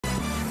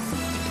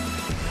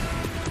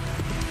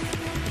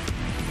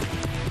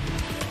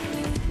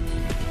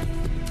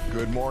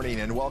Good morning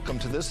and welcome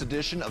to this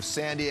edition of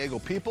San Diego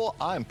People.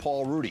 I'm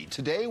Paul Rudy.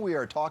 Today we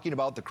are talking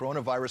about the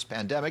coronavirus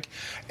pandemic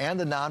and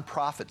the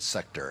nonprofit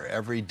sector.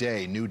 Every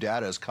day new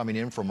data is coming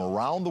in from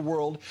around the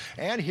world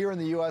and here in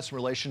the U.S. in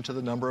relation to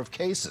the number of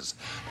cases.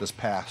 This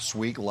past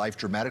week, life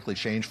dramatically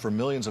changed for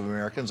millions of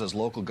Americans as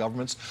local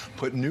governments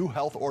put new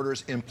health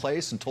orders in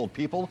place and told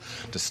people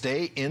to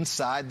stay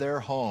inside their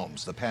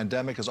homes. The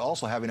pandemic is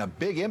also having a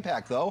big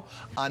impact, though,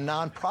 on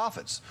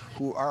nonprofits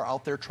who are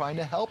out there trying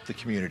to help the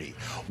community.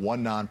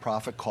 One nonprofit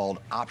called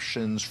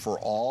Options for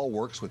All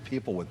works with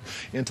people with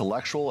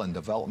intellectual and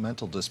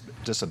developmental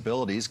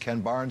disabilities. Ken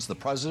Barnes, the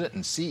president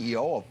and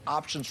CEO of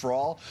Options for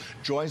All,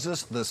 joins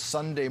us this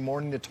Sunday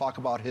morning to talk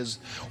about his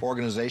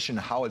organization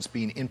and how it's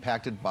being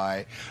impacted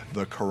by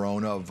the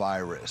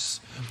coronavirus.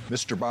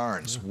 Mr.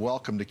 Barnes,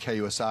 welcome to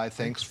KUSI.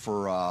 Thanks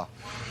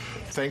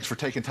for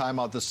taking time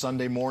out this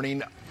Sunday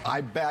morning.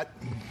 I bet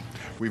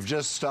we've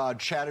just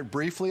chatted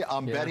briefly.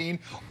 I'm betting,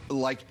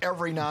 like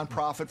every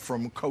nonprofit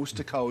from coast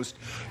to coast,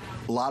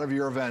 a lot of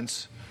your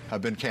events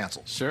have been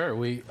canceled. Sure.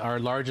 Our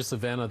largest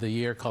event of the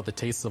year, called the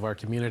Tastes of Our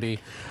Community,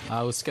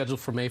 was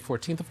scheduled for May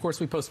 14th. Of course,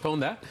 we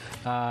postponed that,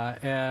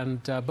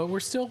 but we're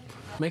still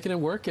making it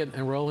work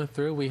and rolling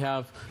through. We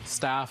have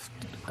staff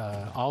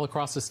all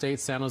across the state: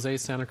 San Jose,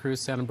 Santa Cruz,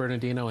 San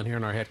Bernardino, and here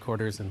in our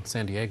headquarters in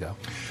San Diego.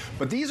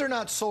 But these are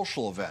not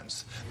social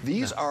events.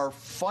 These are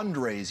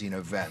fundraising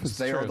events.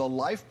 They are the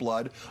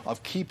lifeblood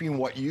of keeping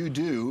what you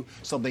do,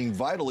 something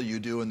vital you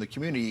do in the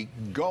community,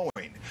 going.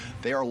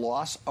 They are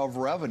loss of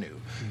revenue.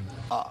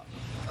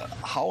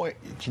 How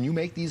can you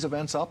make these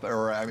events up,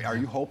 or are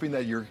you hoping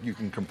that you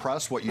can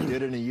compress what you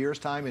did in a year's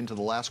time into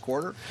the last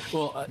quarter?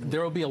 Well,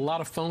 there will be a lot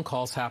of phone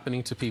calls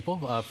happening to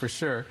people for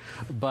sure,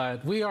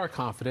 but we are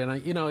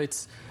confident. You know,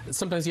 it's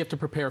sometimes you have to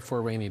prepare for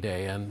a rainy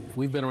day, and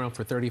we've been around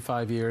for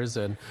 35 years,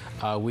 and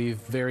we've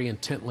very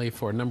intently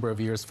for a number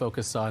of years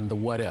focused on the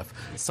what if.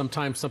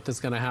 Sometimes something's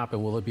going to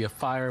happen. Will it be a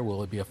fire?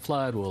 Will it be a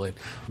flood? Will it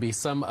be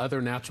some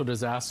other natural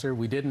disaster?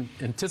 We didn't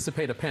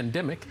anticipate a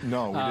pandemic.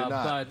 No, we did not.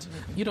 But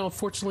you know,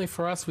 fortunately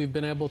for us, we've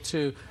been able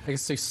to, I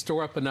guess,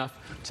 store up enough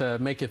to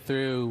make it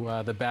through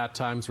the bad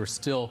times. We're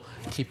still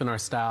keeping our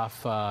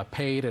staff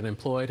paid and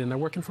employed, and they're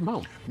working from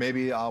home.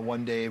 Maybe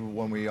one day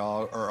when we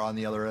all are on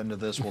the other end of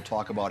this, we'll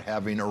talk about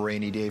having a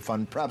rainy day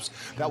fund. Perhaps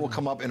that will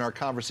come up in our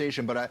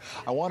conversation, but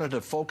I wanted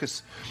to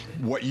focus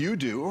what you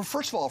do.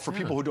 First of all, for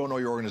people who don't know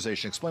your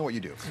organization, explain what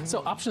you do.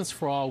 So Options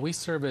for All, we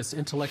service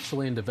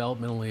intellectually and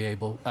developmentally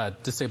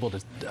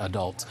disabled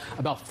adults,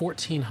 about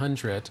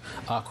 1,400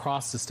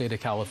 across the state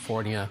of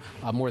California,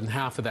 more than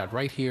half of that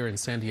right here in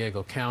San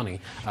Diego County,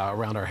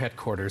 around our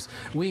headquarters.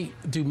 We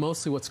do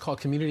mostly what's called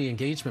community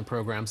engagement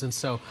programs, and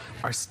so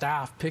our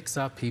staff picks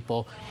up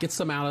people, gets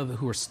them out of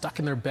who are stuck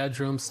in their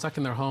bedrooms, stuck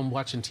in their home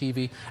watching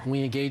TV, and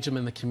we engage them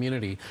in the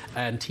community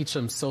and teach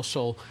them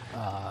social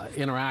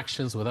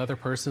interactions with other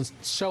persons,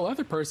 show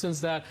other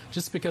persons that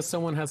just because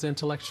someone has an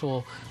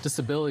intellectual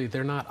disability,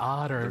 they're not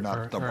odd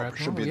or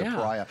should be the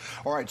pariah.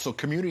 All right, so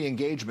community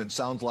engagement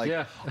sounds like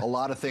a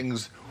lot of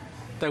things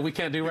that we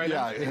can't do right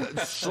now.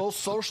 Yeah, so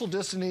social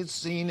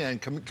distancing and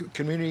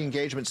community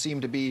engagement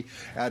seem to be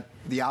at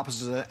the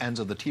opposite ends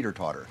of the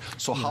teeter-totter.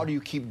 So how do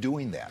you keep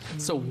doing that?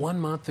 So 1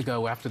 month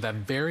ago, after that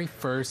very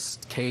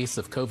first case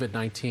of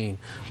COVID-19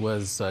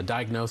 was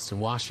diagnosed in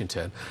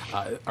Washington,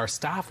 our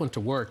staff went to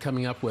work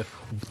coming up with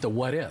the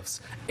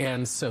what-ifs.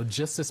 And so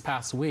just this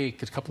past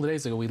week, a couple of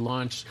days ago, we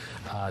launched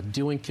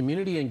doing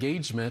community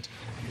engagement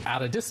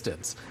at a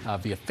distance,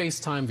 via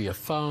FaceTime, via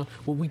phone.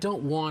 What we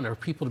don't want are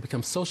people to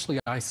become socially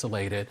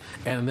isolated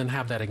and then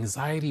have that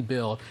anxiety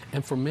build.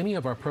 And for many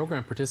of our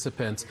program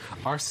participants,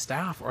 our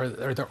staff are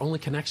their only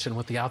connection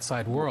with the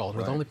outside world,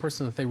 or the only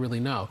person that they really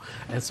know.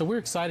 And so we're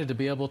excited to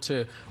be able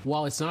to,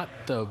 while it's not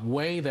the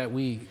way that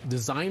we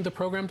designed the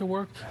program to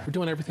work, we're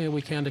doing everything that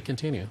we can to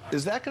continue.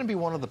 Is that going to be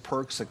one of the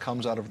perks that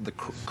comes out of the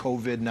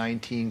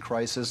COVID-19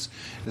 crisis?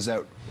 Is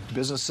that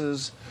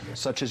businesses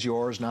such as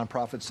yours,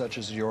 nonprofits such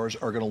as yours,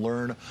 are going to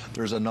learn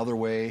there's another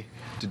way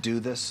to do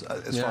this?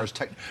 As far as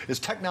is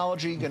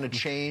technology going to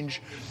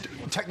change?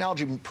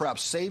 Technology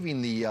perhaps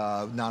saving the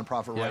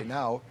nonprofit right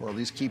now, or at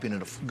least keeping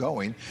it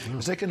going.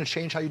 Is it going to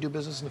change how you do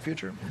business in the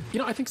future? You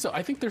know, I think so.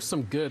 I think there's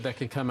some good that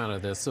can come out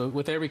of this. So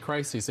with every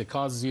crisis, it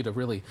causes you to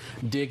really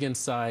dig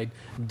inside,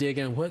 dig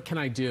in. What can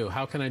I do?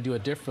 How can I do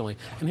it differently?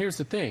 And here's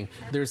the thing.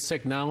 There's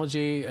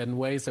technology and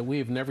ways that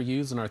we've never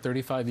used in our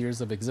 35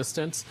 years of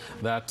existence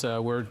that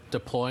we're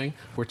deploying.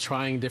 We're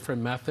trying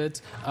different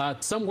methods.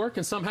 Some work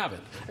and some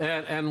haven't.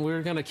 And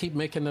we're going to keep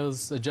making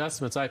those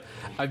adjustments.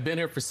 I've been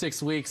here for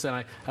 6 weeks,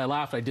 and I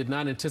laughed. I did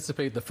not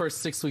anticipate the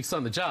first 6 weeks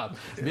on the job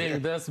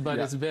being this, but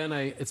it's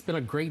been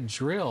a great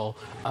drill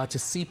to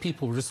see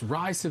people just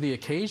rise to the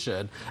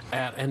occasion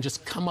and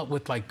just come up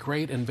with like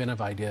great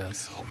inventive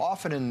ideas.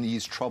 Often in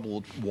these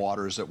troubled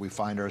waters that we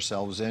find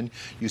ourselves in,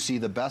 you see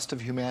the best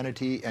of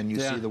humanity and you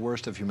see the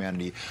worst of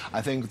humanity.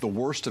 I think the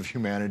worst of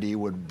humanity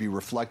would be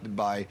reflected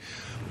by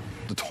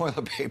the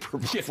toilet paper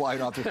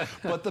flying off there.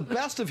 But the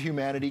best of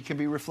humanity can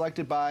be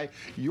reflected by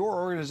your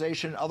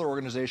organization, other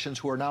organizations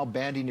who are now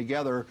banding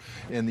together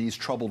in in these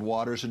troubled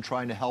waters and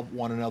trying to help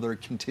one another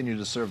continue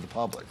to serve the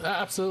public.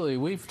 Absolutely.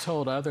 We've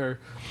told other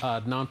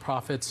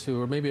nonprofits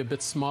who are maybe a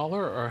bit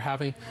smaller or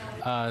having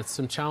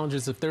some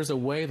challenges, if there's a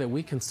way that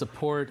we can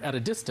support at a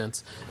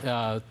distance,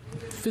 not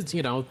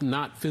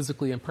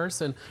physically in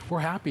person, we're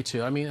happy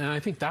to. I mean, and I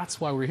think that's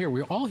why we're here.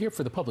 We're all here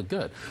for the public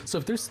good. So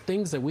if there's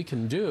things that we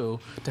can do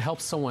to help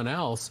someone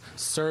else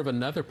serve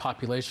another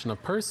population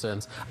of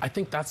persons, I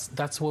think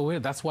that's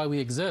why we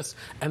exist.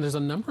 And there's a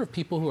number of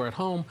people who are at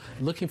home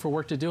looking for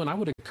work to do, and I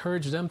would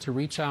encourage them to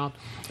reach out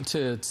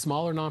to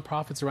smaller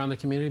nonprofits around the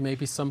community,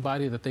 maybe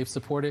somebody that they've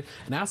supported,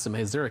 and ask them,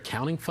 hey, is there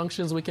accounting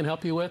functions we can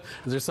help you with?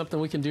 Is there something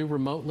we can do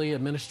remotely,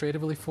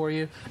 administratively for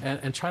you?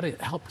 And try to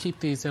help keep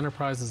these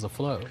enterprises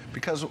afloat.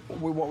 Because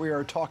what we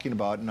are talking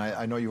about, and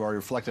I know you already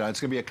reflected on it,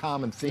 it's going to be a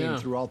common theme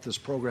throughout this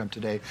program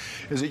today,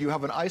 is that you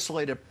have an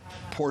isolated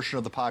portion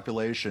of the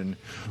population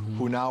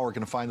who now are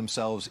going to find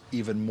themselves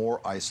even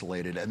more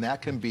isolated, and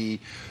that can be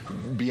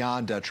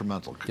beyond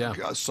detrimental.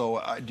 Yeah.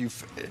 So do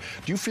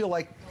you feel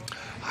like,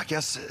 I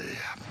guess,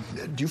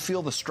 do you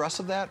feel the stress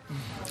of that?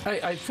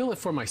 I feel it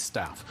for my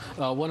staff.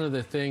 One of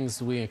the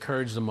things we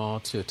encourage them all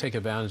to take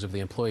advantage of the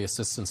Employee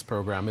Assistance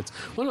Program. It's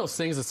one of those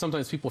things that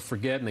sometimes people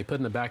forget and they put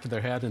in the back of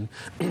their head, and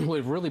what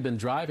we've really been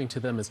driving to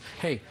them is,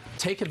 hey,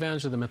 take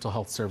advantage of the mental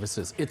health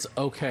services. It's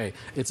okay.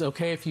 It's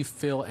okay if you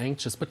feel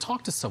anxious, but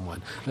talk to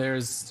someone.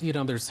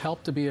 There's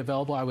help to be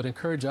available. I would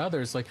encourage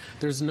others, like,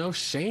 there's no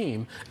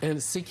shame in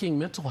seeking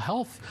mental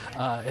health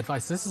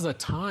advice. This is a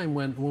time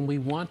when we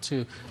want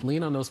to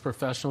lean on those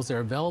professionals. They're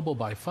available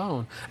by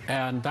phone,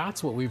 and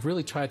that's what we've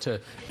really tried to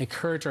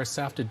encourage our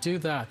staff to do.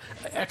 That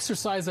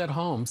exercise at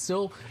home,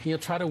 still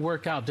try to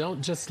work out.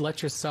 Don't just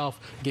let yourself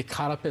get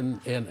caught up in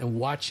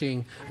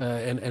watching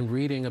and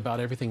reading about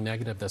everything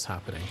negative that's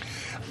happening.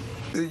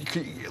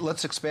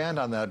 Let's expand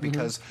on that,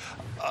 because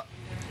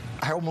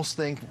I almost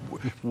think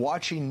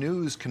watching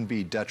news can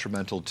be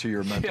detrimental to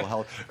your mental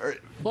health.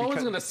 Well, I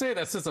wasn't going to say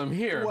that since I'm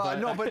here. Well,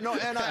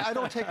 and I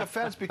don't take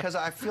offense, because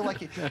I feel like,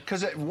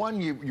 because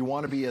one, you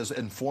want to be as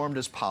informed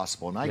as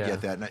possible, and I get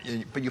that.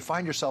 But you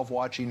find yourself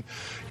watching,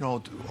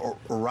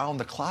 around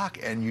the clock,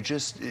 and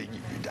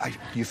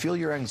you feel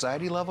your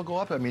anxiety level go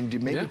up. I mean, do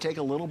you maybe take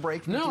a little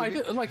break from No, TV? I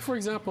did, like, for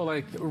example,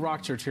 like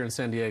Rock Church here in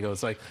San Diego,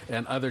 it's like,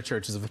 and other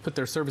churches have put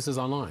their services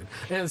online.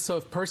 And so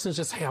if persons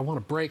just, hey, I want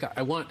a break,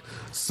 I want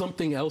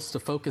something else to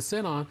focus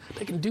in on,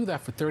 they can do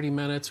that for 30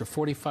 minutes or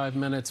 45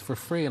 minutes for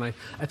free. And I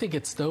think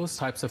it's those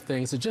types of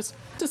things to just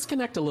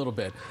disconnect a little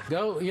bit.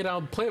 Go,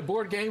 play a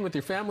board game with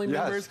your family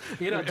members.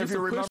 Do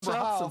some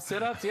push-ups, some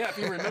sit-ups. Yeah, if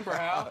you remember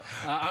how.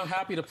 I'm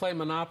happy to play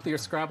Monopoly or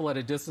Scrabble at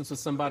a distance with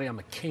somebody. I'm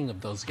a king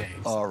of those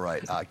games. All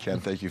right, Ken,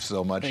 thank you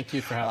so much. Thank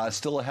you for having me.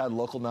 Still ahead,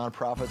 local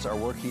nonprofits are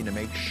working to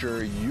make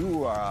sure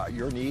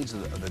your needs,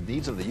 the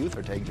needs of the youth,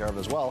 are taken care of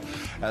as well,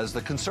 as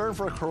the concern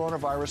for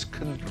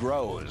coronavirus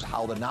grows.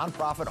 How the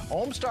nonprofit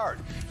Home Start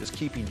is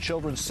keeping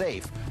children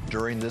safe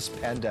during this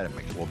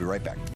pandemic. We'll be right back.